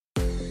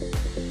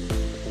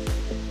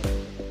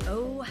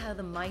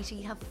the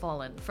mighty have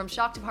fallen. From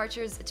shock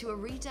departures to a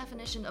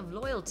redefinition of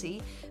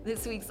loyalty,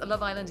 this week's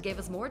Love Island gave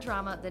us more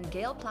drama than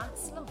Gail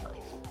Platt's love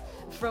life.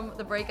 From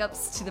the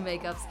breakups to the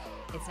makeups,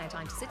 it's now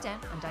time to sit down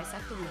and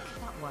dissect the week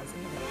that was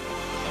in the Villa.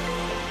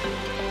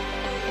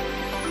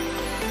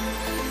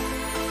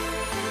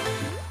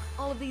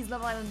 All of these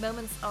Love Island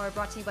moments are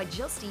brought to you by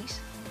Just Eat.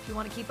 If you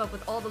want to keep up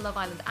with all the Love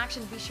Island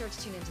action, be sure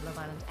to tune into Love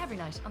Island every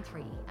night on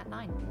 3 at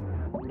 9.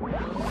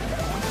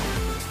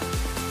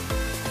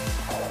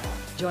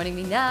 Joining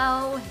me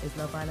now is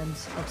Love Island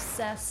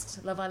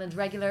obsessed, Love Island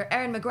regular,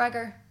 Erin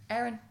McGregor.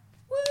 Erin,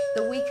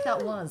 the week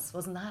that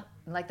wasn't that?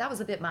 Like, that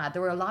was a bit mad.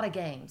 There were a lot of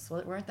games,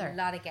 weren't there? A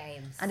lot of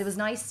games. And it was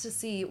nice to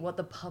see what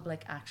the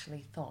public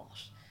actually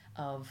thought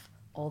of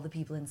all the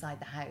people inside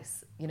the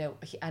house, you know,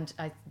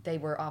 they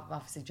were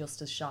obviously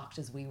just as shocked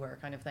as we were,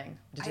 kind of thing.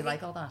 Did you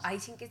like all that? I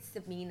think it's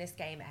the meanest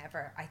game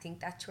ever. I think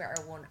that Twitter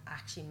one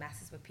actually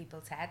messes with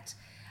people's head.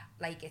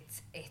 Like,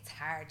 it's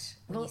hard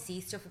when you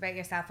see stuff about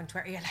yourself on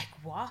Twitter. You're like,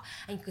 what?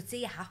 And you could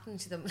see it happen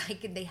to them.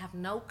 Like, and they have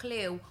no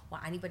clue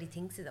what anybody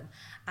thinks of them.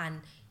 And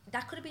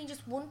that could have been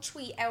just one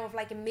tweet out of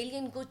like a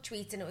million good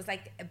tweets, and it was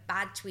like a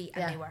bad tweet,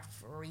 and they were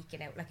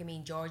freaking out. Like, I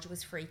mean, George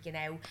was freaking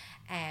out.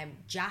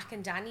 Jack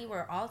and Danny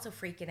were also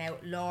freaking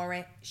out.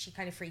 Laura, she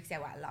kind of freaks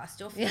out at a lot of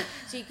stuff. Yeah.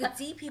 So you could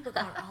see people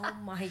going, "Oh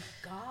my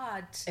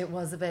god!" It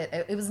was a bit.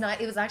 It was nice.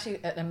 It was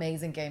actually an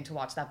amazing game to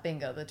watch. That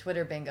bingo, the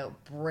Twitter bingo,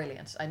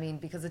 brilliant. I mean,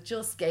 because it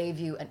just gave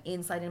you an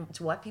insight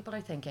into what people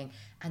are thinking,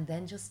 and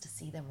then just to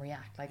see them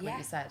react, like what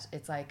you said.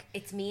 It's like,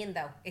 it's mean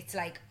though. It's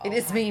like, it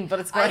is mean, but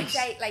it's great. I'd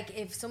say, like,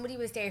 if somebody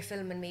was there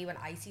filming me when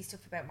I see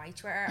stuff about my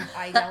Twitter,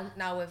 I don't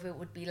know if it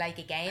would be like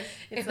a game.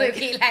 It would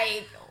be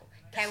like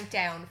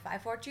countdown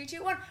 5, 4, 3,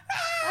 2, 1.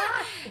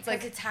 It's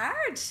like, it's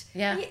hard.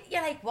 Yeah,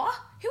 you're like, what?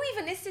 Who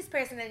even is this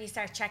person? And then you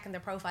start checking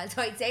their profile.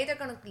 So I'd say they're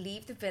going to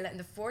leave the villa, and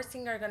the first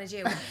thing they're going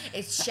to do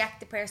is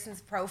check the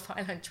person's profile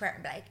on Twitter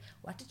and be like,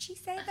 what did she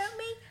say about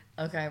me?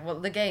 Okay, well,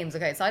 the games.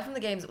 Okay, aside from the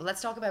games,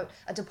 let's talk about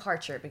a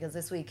departure, because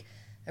this week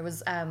there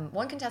was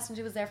one contestant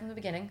who was there from the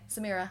beginning,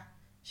 Samira.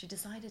 She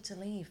decided to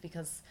leave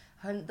because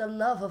the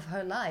love of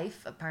her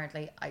life,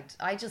 apparently,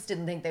 I just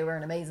didn't think they were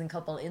an amazing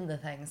couple in the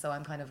thing, so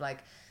I'm kind of like,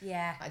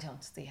 yeah, I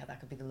don't see how that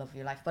could be the love of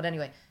your life. But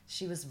anyway,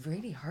 she was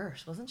really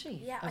hurt, wasn't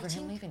she? Yeah, over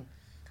him leaving.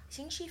 I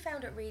think she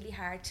found it really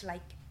hard to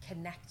like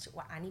connect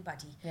with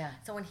anybody. Yeah.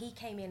 So when he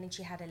came in and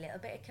she had a little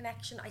bit of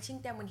connection, I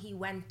think then when he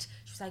went,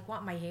 she was like,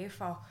 what am I here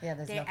for? Yeah,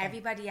 there's nothing.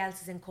 Everybody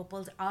else is in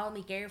couples. All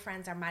my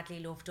girlfriends are madly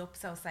loved up,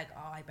 so it's like,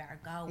 oh, I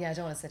better go. Yeah, I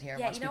don't want to sit here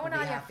and watch watch you know people when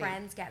all be your happy.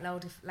 friends get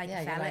loaded like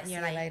a fella, and you're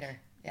see like, you later.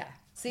 Yeah.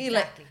 See you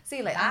exactly. later. See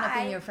you later. I'm not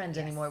being your friend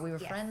anymore. We were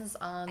friends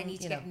on, I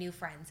need to get new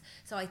friends.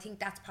 So I think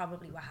that's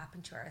probably what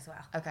happened to her as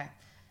well. Okay.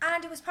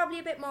 And it was probably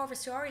a bit more of a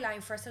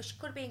storyline for her, so she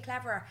could have been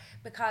cleverer,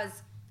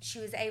 because she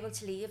was able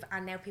to leave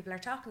and now people are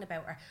talking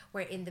about her,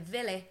 where in the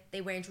villa they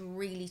weren't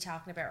really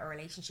talking about her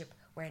relationship,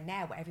 where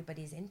now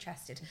everybody's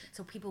interested,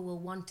 so people will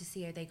want to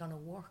see, are they going to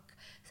work?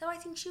 So I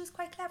think she was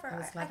quite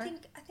clever. I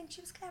think she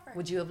was clever.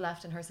 Would you have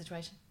left in her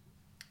situation?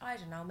 I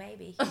don't know,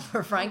 maybe.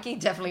 For Frankie,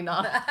 definitely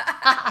not.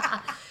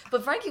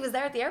 But Frankie was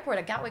there at the airport,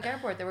 at Gatwick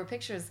Airport. There were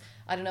pictures.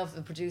 I don't know if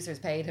the producers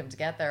paid him to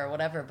get there or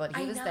whatever, but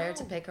he was there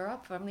to pick her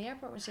up from the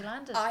airport when she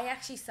landed. I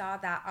actually saw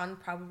that on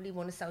probably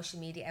one of social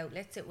media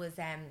outlets. It was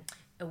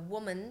a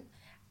woman.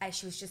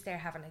 She was just there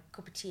having a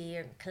cup of tea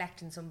or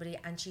collecting somebody,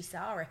 and she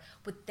saw her.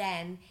 But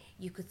then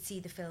you could see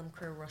the film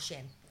crew rush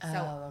in.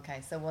 Oh,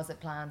 okay. So was it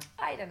planned?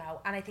 I don't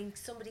know. And I think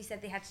somebody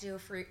said they had to do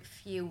a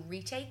few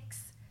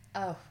retakes.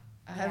 Oh,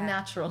 how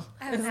natural.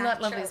 Isn't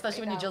that lovely?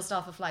 Especially when you're just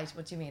off a flight.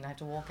 What do you mean? I had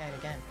to walk out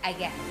again.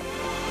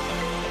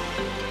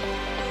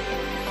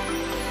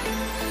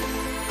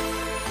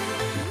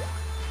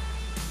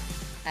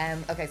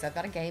 Okay, so I've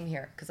got a game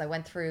here because I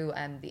went through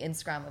the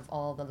Instagram of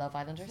all the Love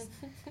Islanders,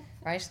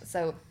 right?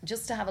 So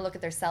just to have a look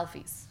at their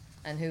selfies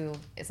and who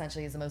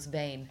essentially is the most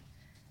vain.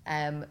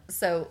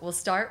 So we'll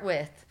start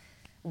with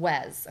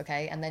Wes,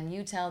 okay? And then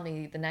you tell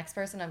me, the next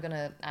person I'm going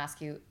to ask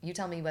you, you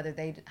tell me whether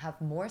they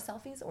have more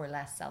selfies or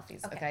less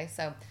selfies, okay?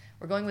 So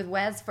we're going with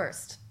Wes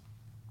first.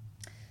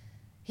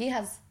 He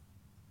has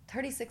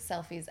 36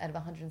 selfies out of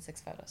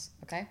 106 photos,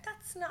 okay?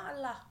 That's not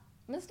a lot.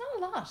 It's not a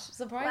lot,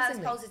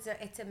 surprisingly. Well, I suppose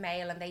it's a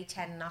male and they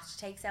tend not to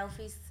take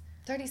selfies.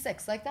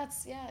 36, like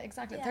that's, yeah,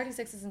 exactly. Yeah.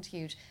 36 isn't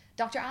huge.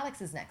 Dr.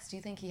 Alex is next. Do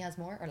you think he has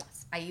more or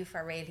less? Are you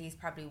for real? He's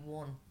probably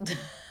one.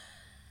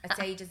 I'd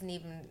say he doesn't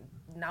even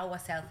know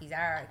what selfies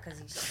are because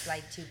he's just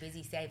like too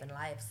busy saving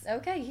lives.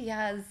 Okay, he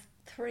has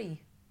 3.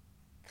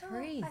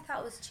 3. I thought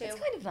it was 2. It's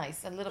kind of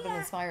nice, a little bit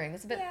inspiring.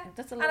 It's a bit,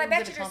 that's a little bit And I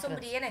bet of you there's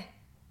confidence. somebody in it.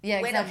 Yeah,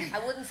 exactly. Him.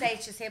 I wouldn't say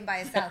it's just him by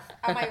himself.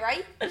 Am I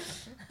right?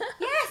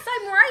 Yes,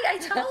 I'm right. I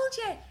told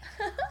you.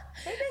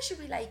 Maybe I should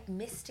be like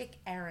Mystic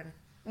Erin.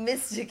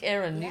 Mystic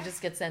Erin. You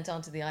just get sent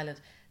onto the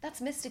island.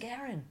 That's Mystic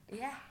Erin.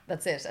 Yeah.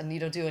 That's it. And you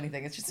don't do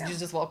anything. It's just you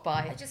just walk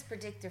by. I just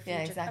predict their future.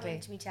 Yeah, exactly. Come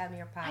to me, tell me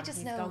your plan. I just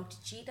He's know. going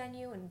to cheat on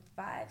you in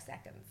 5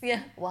 seconds.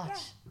 Yeah,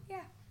 watch.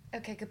 Yeah.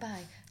 Okay,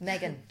 goodbye.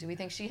 Megan, do we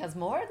think she has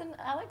more than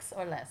Alex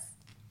or less?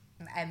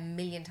 A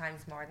million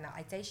times more than that.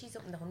 I'd say she's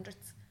up in the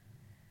hundreds.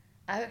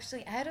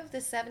 Actually, out of the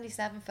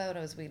 77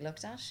 photos we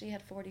looked at, she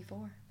had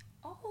 44.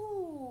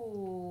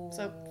 Oh.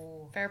 So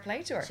fair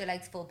play to her. She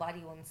likes full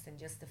body ones than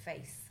just the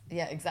face.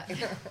 Yeah, exactly.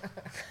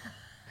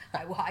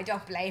 I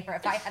don't blame her.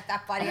 If I had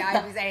that body,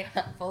 I'd be saying,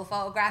 full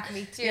photograph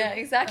me too. Yeah,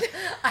 exactly.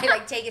 I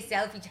like take a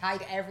selfie to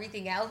hide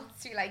everything else.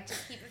 You like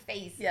just keep a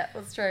face. Yeah,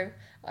 that's true.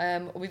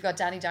 We've got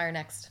Danny Dyer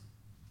next.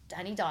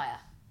 Danny Dyer.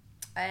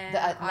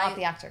 Not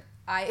the actor.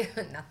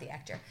 Not the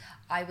actor.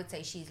 I would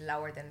say she's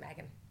lower than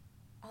Megan.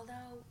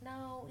 Although,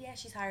 no, yeah,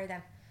 she's higher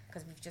than,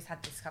 because we've just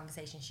had this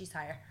conversation. She's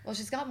higher. Well,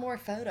 she's got more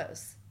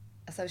photos.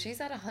 So she's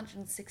at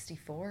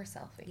 164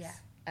 selfies. Yeah.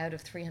 Out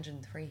of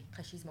 303.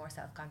 Because she's more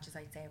self-conscious,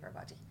 I'd say, of her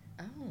body.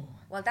 Oh.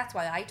 Well, that's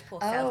why I'd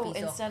put selfies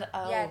instead up.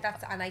 of, Yeah,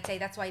 and I'd say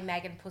that's why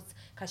Megan puts,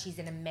 because she's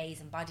an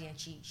amazing body and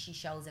she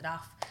shows it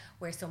off,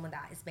 where someone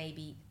that is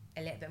maybe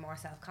a little bit more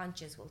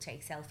self-conscious will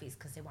take selfies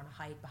because they want to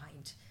hide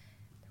behind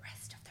the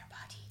rest of their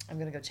body. I'm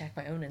going to go check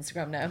my own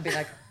Instagram now and be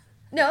like,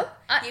 no,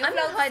 I'm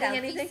not hiding selfies?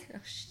 anything. Oh,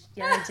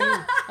 yeah,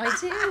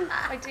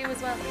 I do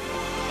as well.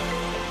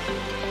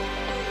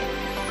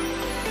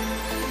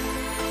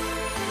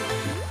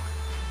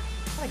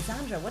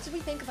 Alexandra, what did we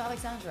think of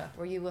Alexandra?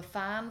 Were you a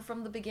fan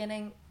from the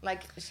beginning?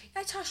 Like,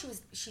 I thought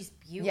she's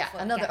beautiful. Yeah,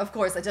 another. Of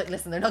course, I don't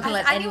listen. They're not going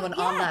to let anyone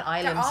on that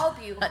island. They're all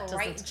beautiful,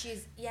 right?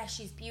 And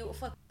she's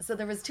beautiful. So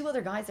there was two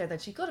other guys there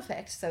that she could have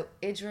picked. So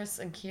Idris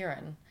and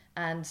Kieran,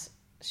 and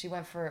she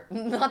went for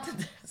not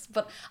this,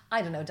 but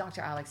I don't know.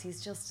 Dr. Alex,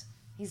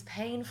 he's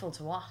painful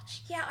to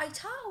watch. Yeah, I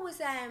thought it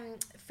was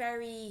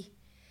very.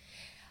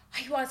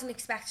 I wasn't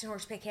expecting her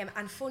to pick him.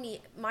 And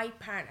funny, my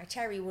partner,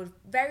 Terry, would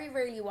very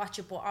rarely watch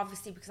it, but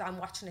obviously because I'm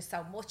watching it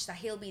so much that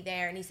he'll be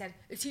there and he said,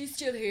 is he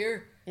still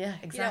here? Yeah,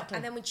 exactly.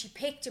 And then when she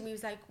picked him, he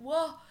was like,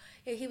 whoa.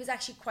 He was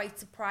actually quite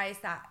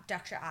surprised that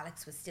Dr.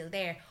 Alex was still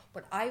there.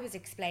 But I was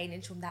explaining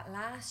to him that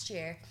last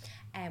year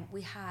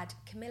we had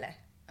Camilla.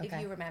 Okay.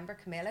 If you remember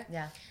Camilla.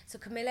 Yeah. So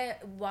Camilla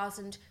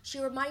she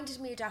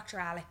reminded me of Dr.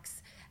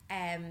 Alex.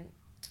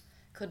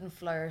 Couldn't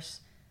flirt.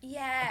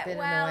 Yeah, a bit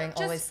annoying,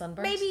 always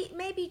sunburned.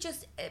 Maybe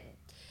just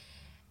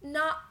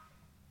not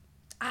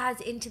as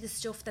into the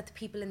stuff that the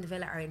people in the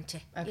villa are into.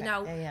 Okay.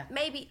 Yeah.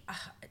 Maybe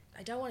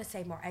I don't want to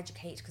say more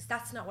educated because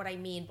that's not what I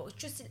mean, but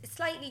just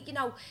slightly,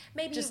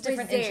 maybe just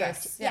reserved. Different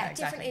interests. Yeah,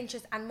 exactly. Different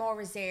interests and more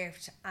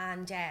reserved.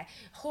 And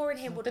her and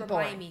him would remind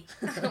boring. me.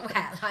 Well,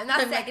 I'm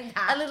not saying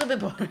that. A little bit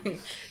boring.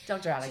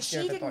 Dr. Alex,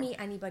 so she didn't meet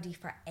anybody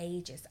for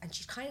ages, and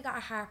she kind of got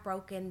her heart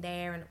broken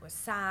there, and it was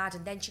sad.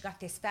 And then she got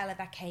this fella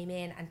that came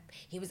in, and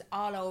he was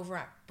all over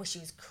it, but she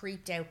was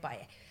creeped out by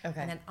it. Okay.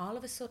 And then all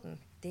of a sudden,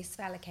 this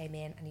fella came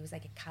in, and he was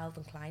like a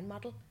Calvin Klein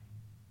model.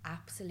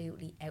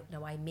 Absolutely out.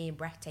 No, I mean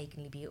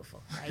breathtakingly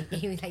beautiful, right?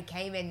 He was like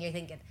came in, you're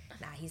thinking,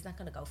 nah, he's not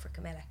going to go for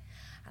Camilla.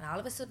 And all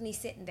of a sudden he's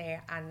sitting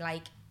there and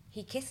like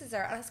he kisses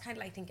her, and I was kind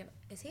of like thinking,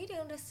 is he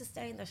doing this to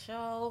stay in the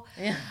show?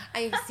 Yeah.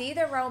 And you see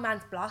their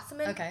romance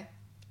blossoming. Okay.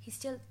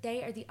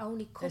 They are the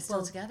only couple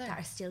that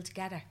are still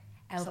together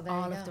out of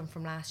all of them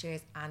from last year's,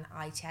 and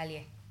I tell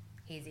you,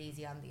 he's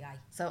easy on the eye.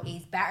 So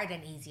he's better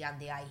than easy on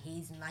the eye.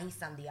 He's nice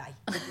on the eye.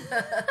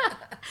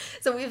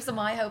 So we have some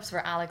high hopes for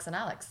Alex and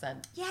Alex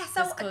then. Yeah,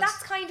 so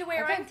that's kind of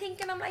where I'm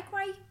thinking. I'm like,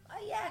 why?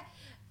 Yeah,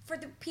 for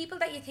the people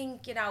that you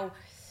think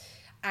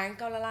aren't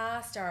gonna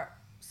last, or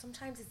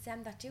sometimes it's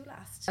them that do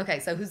last. Okay,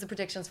 so who's the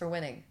predictions for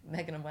winning?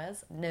 Megan and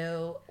Wes?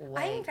 No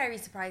way. I'm very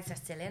surprised they're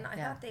still in. I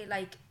thought they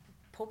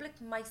Public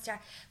might start.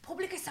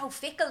 Public is so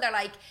fickle. They're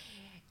like,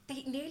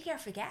 they nearly are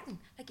forgetting.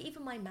 Like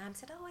even my mum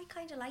said, "Oh, I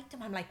kind of liked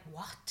them." I'm like,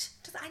 "What?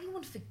 Does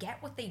anyone forget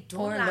what they done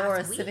Poor last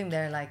Laura's week?" sitting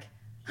there like.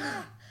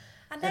 Yeah.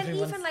 And then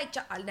even like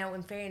now,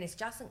 in fairness,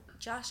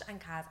 Josh and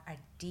Kaz are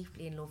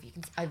deeply in love. You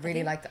can. I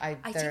really like. I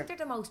think they're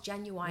the most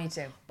genuine. Me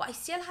too. But I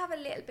still have a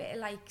little bit of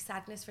like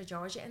sadness for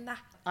Georgia in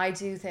that. I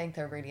do think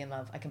they're really in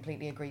love. I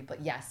completely agree.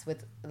 But yes,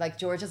 with like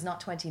Georgia's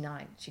not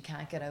 29. She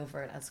can't get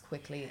over it as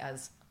quickly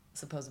as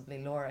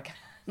supposedly Laura can.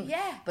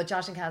 Yeah. But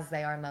Josh and Kaz,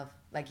 they are in love.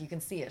 Like you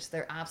can see it.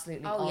 They're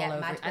absolutely all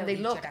over it. And they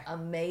look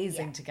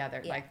amazing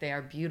together. Yeah. Like they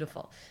are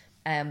beautiful.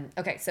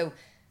 Okay, so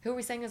who are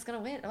we saying is going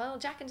to win? Well,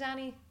 Jack and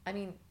Danny. I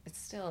mean, it's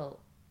still.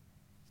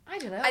 I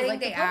don't know. I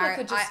think they are.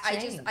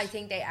 I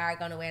think they are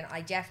going to win.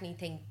 I definitely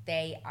think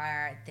they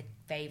are the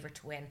favourite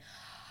to win.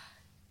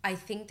 I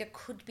think there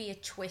could be a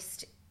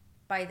twist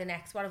by the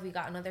next. What have we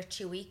got? Another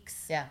 2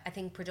 weeks. Yeah. I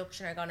think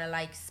production are going to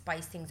like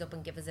spice things up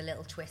and give us a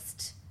little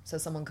twist. So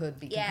someone could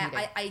be competing.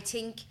 Yeah, I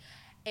think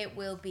it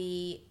will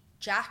be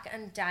Jack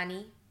and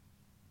Danny.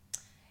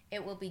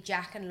 It will be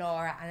Jack and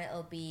Laura, and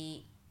it'll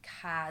be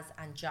Kaz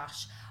and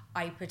Josh.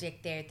 I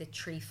predict they're the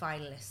 3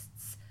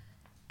 finalists.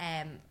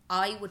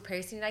 I would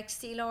personally like to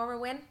see Laura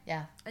win.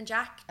 Yeah. And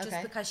Jack,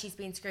 just because she's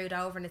been screwed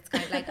over, and it's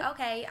kind of like,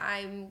 okay,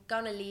 I'm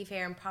gonna leave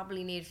here and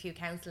probably need a few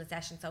counselling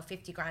sessions, so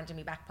 50 grand in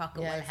my back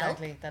pocket will help. Yeah,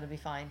 exactly. That'll be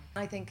fine.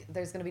 I think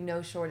there's going to be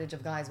no shortage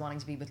of guys wanting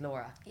to be with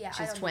Laura. Yeah,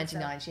 she's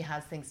 29. She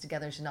has things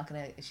together. She's gonna be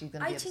able to deal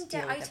with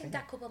everything. I think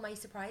that couple might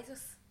surprise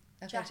us.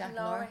 Okay, Jack and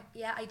Laura.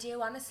 Yeah, I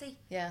do, honestly.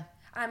 Yeah.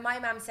 And my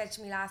mum said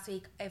to me last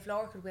week, if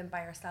Laura could win by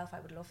herself, I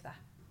would love that.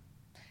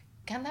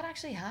 Can that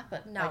actually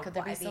happen? No. Like, could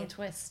there be some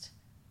twist?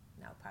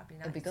 No, probably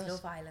not. It'd be It's good.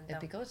 Love Island, though.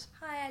 It'd be good.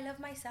 Hi, I love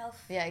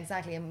myself. Yeah,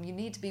 exactly. And you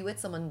need to be with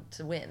someone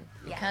to win.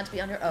 You Yeah. can't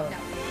be on your own.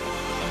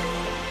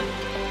 No.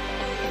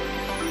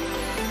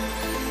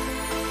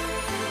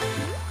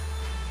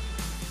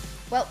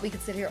 Well, we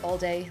could sit here all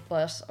day,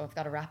 but I've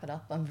got to wrap it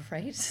up, I'm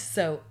afraid.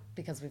 So,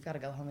 because we've got to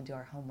go home and do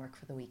our homework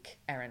for the week,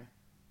 Erin.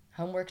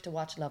 Homework to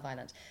watch Love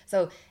Island.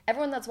 So,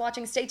 everyone that's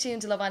watching, stay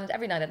tuned to Love Island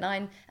every night at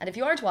 9. And if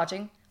you aren't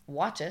watching,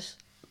 watch it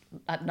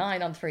at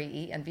 9 on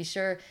 3E. And be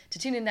sure to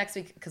tune in next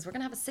week because we're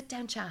going to have a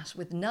sit-down chat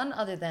with none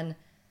other than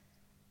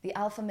the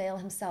alpha male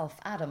himself,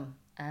 Adam,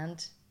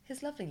 and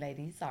his lovely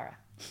lady, Zara.